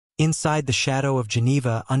Inside the shadow of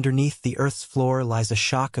Geneva, underneath the Earth's floor, lies a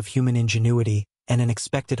shock of human ingenuity and an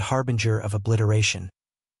expected harbinger of obliteration,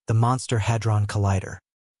 the Monster Hadron Collider.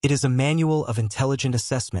 It is a manual of intelligent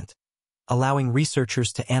assessment, allowing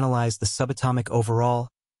researchers to analyze the subatomic overall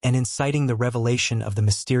and inciting the revelation of the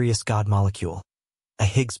mysterious God molecule, a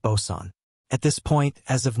Higgs boson. At this point,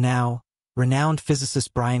 as of now, renowned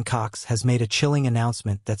physicist Brian Cox has made a chilling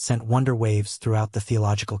announcement that sent wonder waves throughout the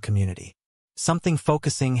theological community. Something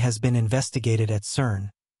focusing has been investigated at CERN,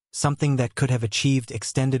 something that could have achieved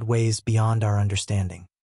extended ways beyond our understanding.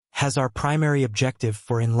 Has our primary objective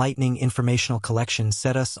for enlightening informational collection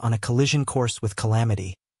set us on a collision course with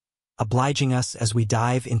calamity, obliging us as we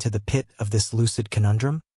dive into the pit of this lucid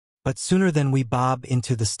conundrum? But sooner than we bob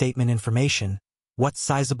into the statement information, what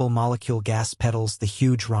sizable molecule gas pedals the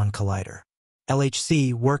huge Hadron Collider?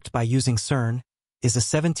 LHC, worked by using CERN, is a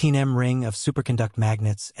 17M ring of superconduct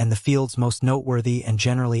magnets and the field's most noteworthy and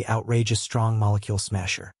generally outrageous strong molecule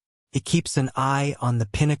smasher. It keeps an eye on the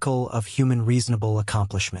pinnacle of human reasonable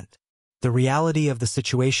accomplishment. The reality of the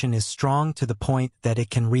situation is strong to the point that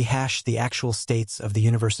it can rehash the actual states of the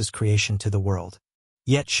universe's creation to the world.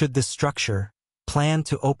 Yet should this structure, planned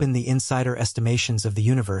to open the insider estimations of the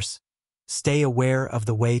universe, stay aware of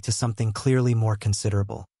the way to something clearly more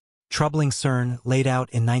considerable. Troubling CERN, laid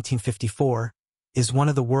out in 1954, is one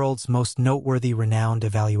of the world's most noteworthy renowned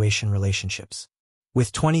evaluation relationships.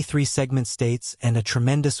 With 23 segment states and a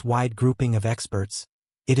tremendous wide grouping of experts,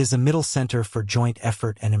 it is a middle center for joint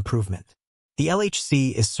effort and improvement. The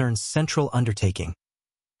LHC is CERN's central undertaking.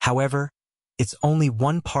 However, it's only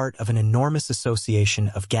one part of an enormous association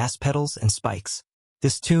of gas pedals and spikes.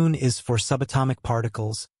 This tune is for subatomic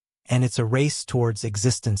particles, and it's a race towards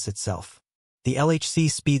existence itself. The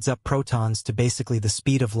LHC speeds up protons to basically the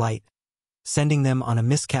speed of light, sending them on a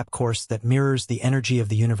miscap course that mirrors the energy of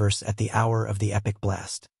the universe at the hour of the epic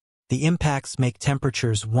blast. The impacts make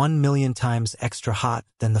temperatures 1 million times extra hot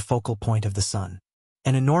than the focal point of the sun.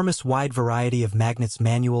 An enormous wide variety of magnets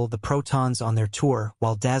manual the protons on their tour,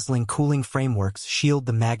 while dazzling cooling frameworks shield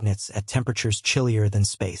the magnets at temperatures chillier than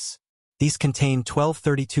space. These contain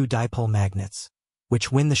 1232 dipole magnets,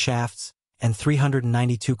 which win the shafts, and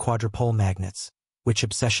 392 quadrupole magnets, which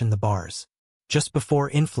obsession the bars. Just before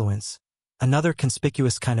influence, another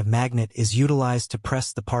conspicuous kind of magnet is utilized to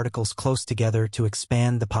press the particles close together to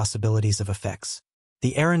expand the possibilities of effects.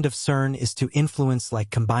 The errand of CERN is to influence like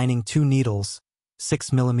combining two needles,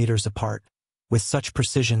 6 millimeters apart, with such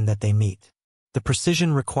precision that they meet. The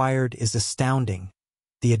precision required is astounding,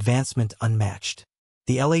 the advancement unmatched.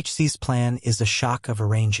 The LHC's plan is a shock of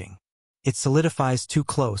arranging. It solidifies too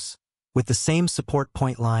close, with the same support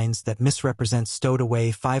point lines that misrepresent stowed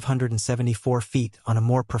away 574 feet on a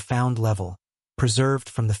more profound level, preserved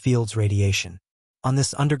from the field's radiation. On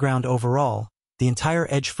this underground overall, the entire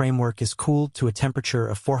edge framework is cooled to a temperature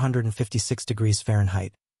of 456 degrees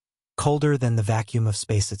Fahrenheit, colder than the vacuum of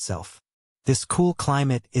space itself. This cool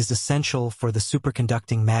climate is essential for the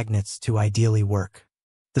superconducting magnets to ideally work.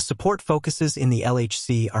 The support focuses in the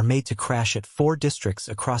LHC are made to crash at 4 districts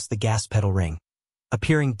across the gas pedal ring,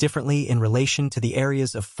 appearing differently in relation to the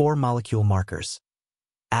areas of 4 molecule markers: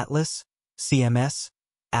 Atlas, CMS,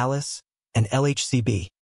 Alice, and LHCb.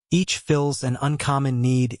 Each fills an uncommon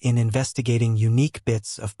need in investigating unique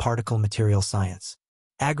bits of particle material science.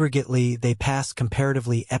 Aggregately, they pass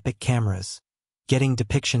comparatively epic cameras, getting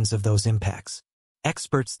depictions of those impacts.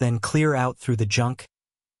 Experts then clear out through the junk,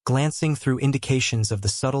 glancing through indications of the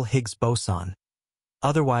subtle Higgs boson,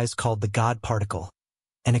 otherwise called the God particle,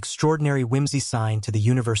 an extraordinary whimsy sign to the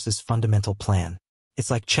universe's fundamental plan.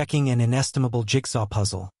 It's like checking an inestimable jigsaw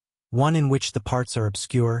puzzle, one in which the parts are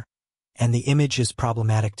obscure, and the image is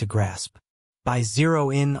problematic to grasp. By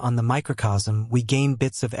zero in on the microcosm, we gain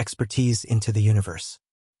bits of expertise into the universe.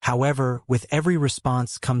 However, with every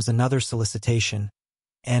response comes another solicitation,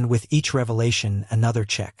 and with each revelation, another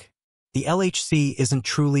check. The LHC isn't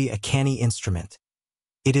truly a canny instrument.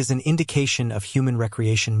 It is an indication of human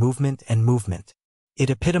recreation movement and movement. It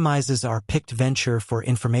epitomizes our picked venture for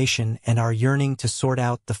information and our yearning to sort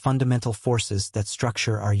out the fundamental forces that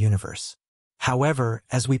structure our universe. However,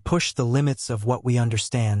 as we push the limits of what we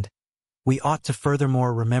understand, we ought to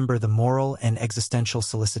furthermore remember the moral and existential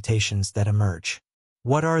solicitations that emerge.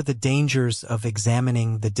 What are the dangers of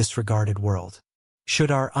examining the disregarded world? Should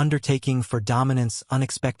our undertaking for dominance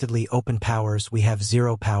unexpectedly open powers we have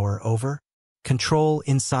zero power over? Control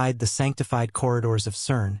inside the sanctified corridors of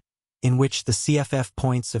CERN, in which the CFF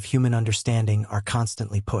points of human understanding are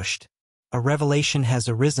constantly pushed. A revelation has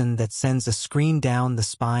arisen that sends a scream down the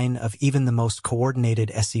spine of even the most coordinated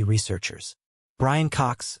SE researchers. Brian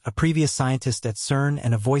Cox, a previous scientist at CERN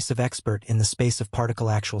and a voice of expert in the space of particle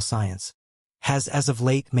actual science, has as of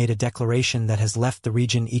late made a declaration that has left the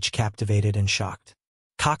region each captivated and shocked.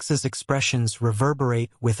 Cox's expressions reverberate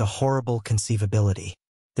with a horrible conceivability.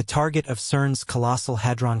 The target of CERN's Colossal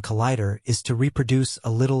Hadron Collider is to reproduce a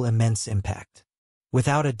little immense impact.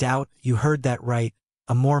 Without a doubt, you heard that right,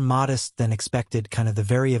 a more modest than expected kind of the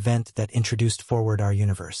very event that introduced forward our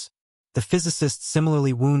universe. The physicists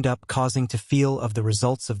similarly wound up causing to feel of the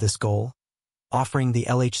results of this goal, offering the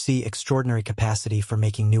LHC extraordinary capacity for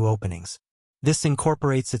making new openings. This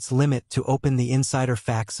incorporates its limit to open the insider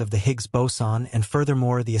facts of the Higgs boson and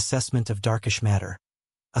furthermore the assessment of darkish matter,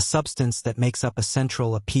 a substance that makes up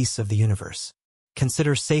a piece of the universe.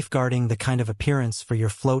 Consider safeguarding the kind of appearance for your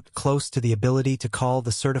float close to the ability to call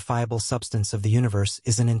the certifiable substance of the universe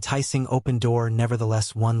is an enticing open door,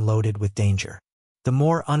 nevertheless one loaded with danger. The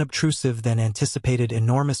more unobtrusive than anticipated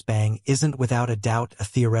enormous bang isn't without a doubt a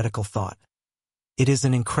theoretical thought. It is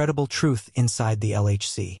an incredible truth inside the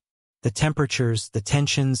LHC. The temperatures, the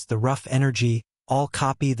tensions, the rough energy, all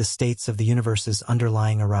copy the states of the universe's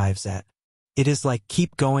underlying arrives at. It is like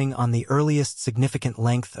keep going on the earliest significant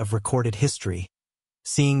length of recorded history,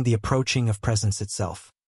 seeing the approaching of presence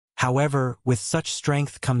itself. However, with such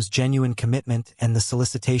strength comes genuine commitment and the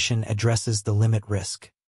solicitation addresses the limit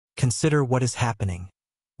risk. Consider what is happening.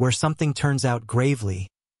 Where something turns out gravely,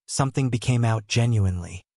 something became out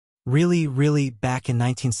genuinely. Really, back in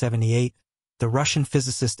 1978, the Russian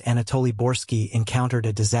physicist Anatoly Borsky encountered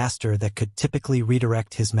a disaster that could typically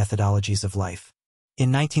redirect his methodologies of life.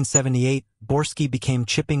 In 1978, Borsky became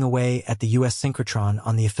chipping away at the U.S. synchrotron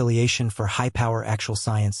on the affiliation for high-power actual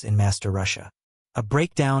science in Master Russia. A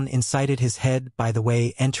breakdown incited his head, by the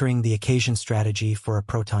way, entering the occasion strategy for a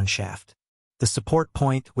proton shaft. The support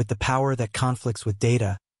point, with the power that conflicts with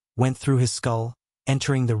data, went through his skull,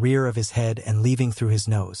 entering the rear of his head and leaving through his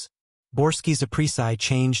nose. Borsky's appreci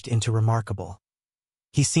changed into remarkable.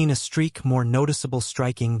 He seen a streak more noticeable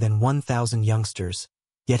striking than 1,000 youngsters,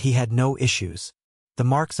 yet he had no issues. The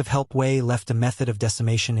marks of Helpway left a method of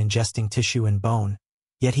decimation ingesting tissue and bone,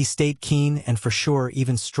 yet he stayed keen and for sure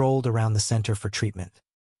even strolled around the center for treatment.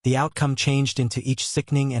 The outcome changed into each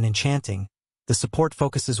sickening and enchanting. The support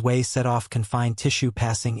focus's way set off confined tissue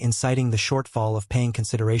passing, inciting the shortfall of paying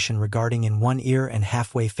consideration regarding in one ear and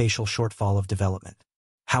halfway facial shortfall of development.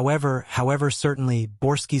 However, certainly,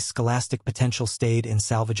 Borsky's scholastic potential stayed in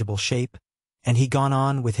salvageable shape, and he gone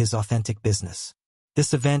on with his authentic business.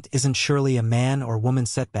 This event isn't surely a man or woman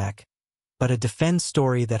setback, but a defense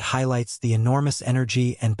story that highlights the enormous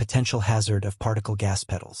energy and potential hazard of particle gas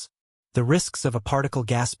pedals. The risks of a particle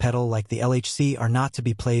gas pedal like the LHC are not to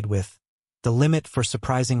be played with. The limit for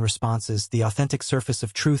surprising responses, the authentic surface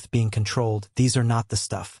of truth being controlled, these are not the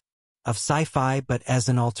stuff of sci-fi, but as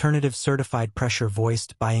an alternative certified pressure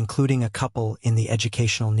voiced by including a couple in the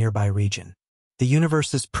educational nearby region. The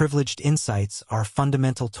universe's privileged insights are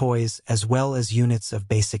fundamental toys as well as units of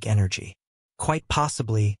basic energy. Quite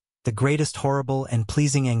possibly, the greatest horrible and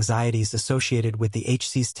pleasing anxieties associated with the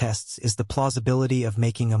HC's tests is the plausibility of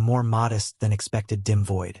making a more modest than expected dim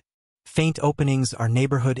void. Faint openings are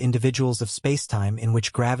neighborhood individuals of spacetime in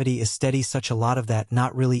which gravity is steady, such a lot of that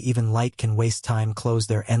not really even light can waste time close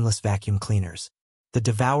their endless vacuum cleaners. The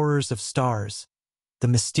devourers of stars, the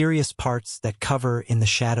mysterious parts that cover in the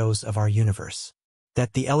shadows of our universe.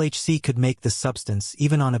 That the LHC could make this substance,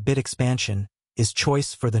 even on a bit expansion, is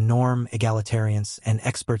choice for the norm egalitarians and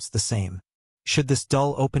experts the same. Should this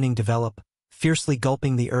dull opening develop, fiercely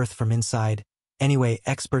gulping the Earth from inside, anyway,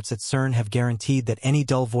 experts at CERN have guaranteed that any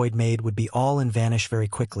dull void made would be all and vanish very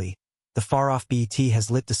quickly. The far-off BET has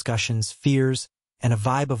lit discussions, fears, and a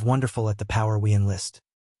vibe of wonderful at the power we enlist.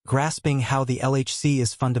 Grasping how the LHC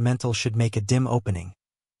is fundamental should make a dim opening.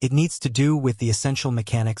 It needs to do with the essential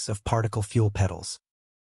mechanics of particle fuel pedals.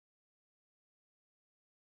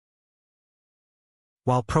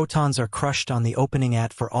 While protons are crushed on the opening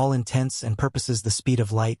at, for all intents and purposes, the speed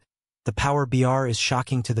of light, the power BR is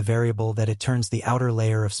shocking to the variable that it turns the outer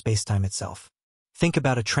layer of spacetime itself. Think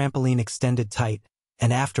about a trampoline extended tight,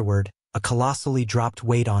 and afterward, a colossally dropped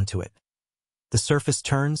weight onto it. The surface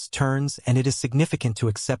turns, and it is significant to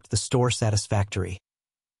accept the store satisfactory.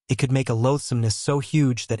 It could make a loathsomeness so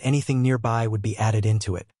huge that anything nearby would be added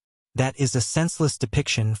into it. That is a senseless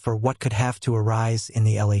depiction for what could have to arise in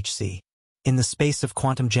the LHC. In the space of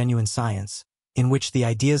quantum genuine science, in which the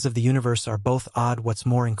ideas of the universe are both odd, what's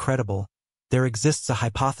more incredible, there exists a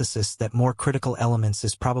hypothesis that more critical elements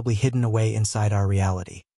is probably hidden away inside our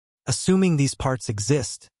reality. Assuming these parts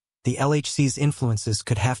exist, the LHC's influences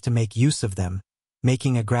could have to make use of them,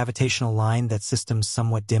 making a gravitational line that system's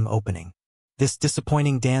somewhat dim opening. This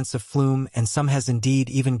disappointing dance of flume, and some has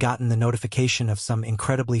indeed even gotten the notification of some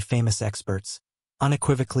incredibly famous experts,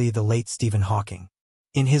 unequivocally the late Stephen Hawking.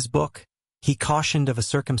 In his book, he cautioned of a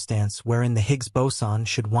circumstance wherein the Higgs boson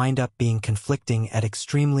should wind up being conflicting at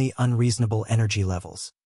extremely unreasonable energy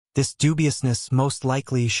levels. This dubiousness most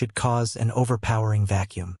likely should cause an overpowering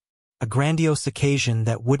vacuum, a grandiose occasion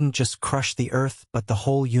that wouldn't just crush the Earth but the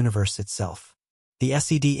whole universe itself. The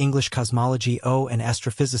SED English Cosmology O and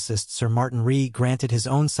astrophysicist Sir Martin Ree granted his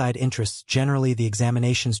own side interests generally the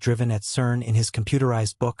examinations driven at CERN in his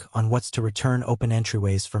computerized book on what's to return open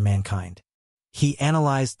entryways for mankind. He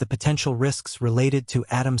analyzed the potential risks related to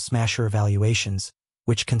atom smasher evaluations,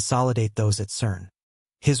 which consolidate those at CERN.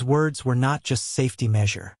 His words were not just safety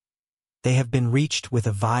measure. They have been reached with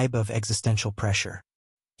a vibe of existential pressure.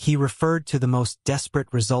 He referred to the most desperate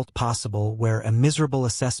result possible where a miserable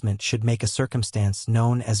assessment should make a circumstance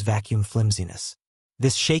known as vacuum flimsiness.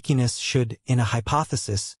 This shakiness should, in a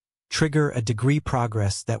hypothesis, trigger a degree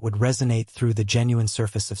progress that would resonate through the genuine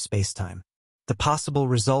surface of spacetime. The possible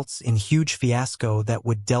results in huge fiasco that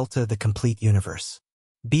would delta the complete universe.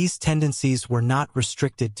 B's tendencies were not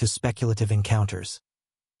restricted to speculative encounters.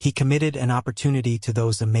 He committed an opportunity to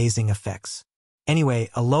those amazing effects. Anyway,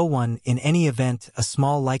 a low one, in any event, a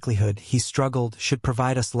small likelihood, he struggled, should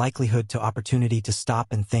provide us likelihood to opportunity to stop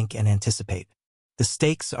and think and anticipate. The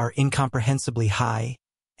stakes are incomprehensibly high,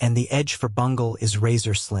 and the edge for bungle is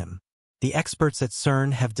razor slim. The experts at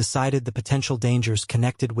CERN have decided the potential dangers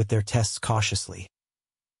connected with their tests cautiously.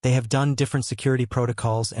 They have done different security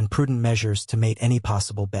protocols and prudent measures to mate any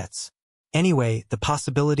possible bets. Anyway, the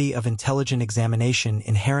possibility of intelligent examination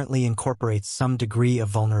inherently incorporates some degree of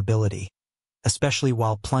vulnerability, especially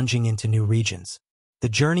while plunging into new regions. The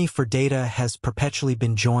journey for data has perpetually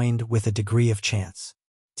been joined with a degree of chance.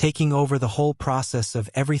 Taking over the whole process of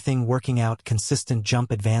everything working out consistent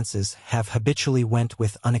jump advances have habitually went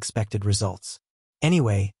with unexpected results.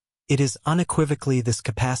 Anyway, it is unequivocally this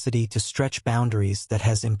capacity to stretch boundaries that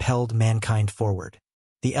has impelled mankind forward.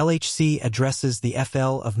 The LHC addresses the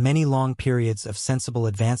FL of many long periods of sensible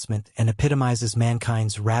advancement and epitomizes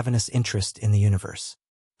mankind's ravenous interest in the universe.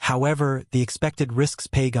 However, the expected risks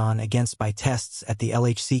pagan against by tests at the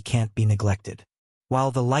LHC can't be neglected. While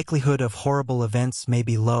the likelihood of horrible events may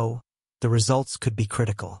be low, the results could be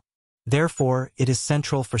critical. Therefore, it is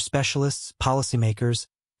central for specialists, policymakers,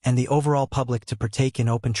 and the overall public to partake in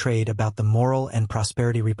open trade about the moral and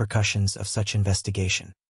prosperity repercussions of such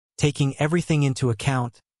investigation. Taking everything into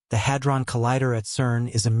account, the Hadron Collider at CERN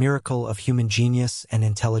is a miracle of human genius and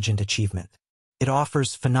intelligent achievement. It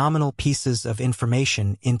offers phenomenal pieces of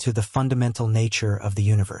information into the fundamental nature of the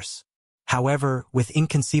universe. However, with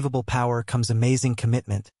inconceivable power comes amazing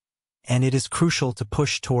commitment, and it is crucial to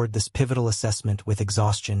push toward this pivotal assessment with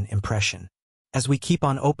exhaustion impression. As we keep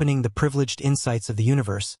on opening the privileged insights of the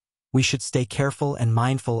universe, we should stay careful and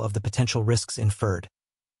mindful of the potential risks inferred,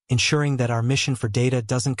 ensuring that our mission for data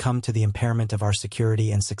doesn't come to the impairment of our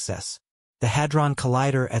security and success. The Hadron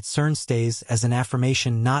Collider at CERN stays as an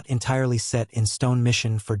affirmation not entirely set in stone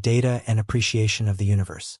mission for data and appreciation of the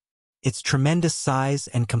universe. Its tremendous size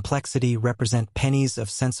and complexity represent pennies of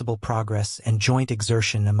sensible progress and joint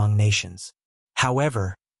exertion among nations.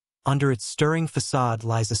 However, under its stirring facade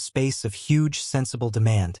lies a space of huge sensible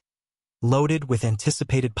demand, loaded with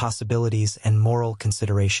anticipated possibilities and moral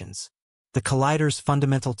considerations. The Collider's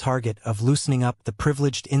fundamental target of loosening up the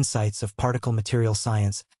privileged insights of particle material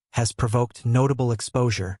science has provoked notable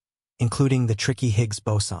exposure, including the tricky Higgs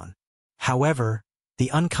boson. However,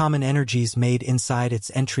 the uncommon energies made inside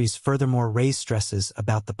its entries furthermore raise stresses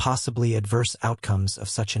about the possibly adverse outcomes of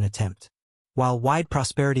such an attempt. While wide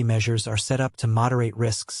prosperity measures are set up to moderate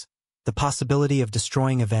risks, the possibility of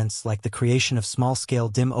destroying events like the creation of small-scale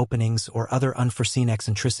dim openings or other unforeseen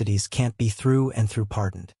eccentricities can't be through and through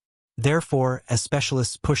pardoned. Therefore, as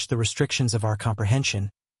specialists push the restrictions of our comprehension,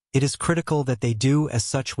 it is critical that they do as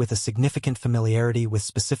such with a significant familiarity with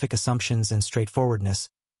specific assumptions and straightforwardness,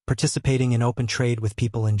 participating in open trade with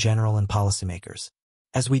people in general and policymakers.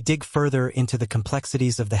 As we dig further into the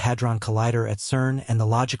complexities of the Hadron Collider at CERN and the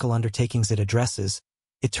logical undertakings it addresses,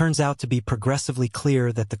 it turns out to be progressively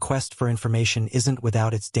clear that the quest for information isn't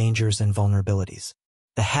without its dangers and vulnerabilities.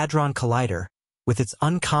 The Hadron Collider, with its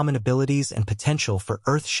uncommon abilities and potential for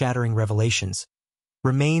earth-shattering revelations,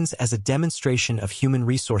 remains as a demonstration of human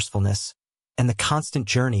resourcefulness and the constant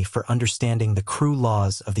journey for understanding the cruel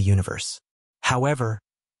laws of the universe. However,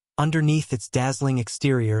 underneath its dazzling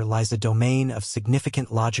exterior lies a domain of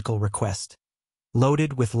significant logical request,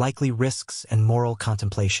 loaded with likely risks and moral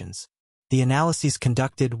contemplations. The analyses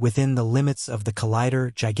conducted within the limits of the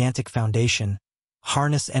Collider gigantic foundation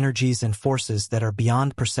harness energies and forces that are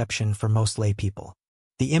beyond perception for most laypeople.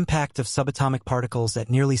 The impact of subatomic particles at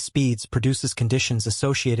nearly speeds produces conditions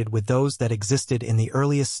associated with those that existed in the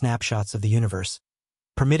earliest snapshots of the universe,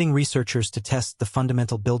 permitting researchers to test the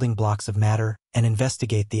fundamental building blocks of matter and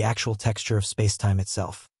investigate the actual texture of spacetime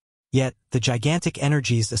itself. Yet, the gigantic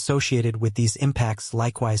energies associated with these impacts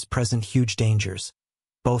likewise present huge dangers,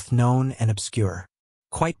 both known and obscure.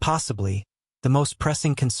 Quite possibly, the most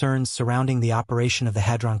pressing concerns surrounding the operation of the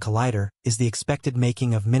Hadron Collider is the expected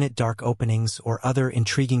making of minute dark openings or other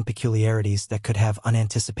intriguing peculiarities that could have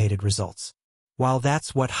unanticipated results. While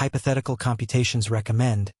that's what hypothetical computations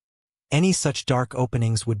recommend, any such dark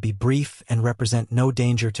openings would be brief and represent no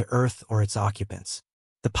danger to Earth or its occupants.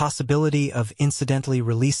 The possibility of incidentally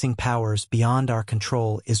releasing powers beyond our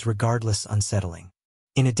control is regardless unsettling.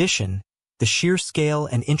 In addition, the sheer scale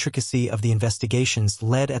and intricacy of the investigations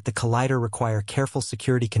led at the collider require careful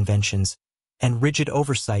security conventions and rigid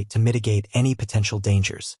oversight to mitigate any potential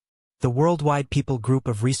dangers. The worldwide people group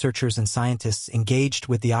of researchers and scientists engaged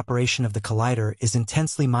with the operation of the collider is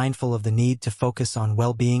intensely mindful of the need to focus on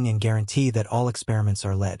well-being and guarantee that all experiments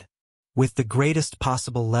are led with the greatest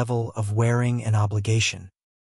possible level of wearing and obligation.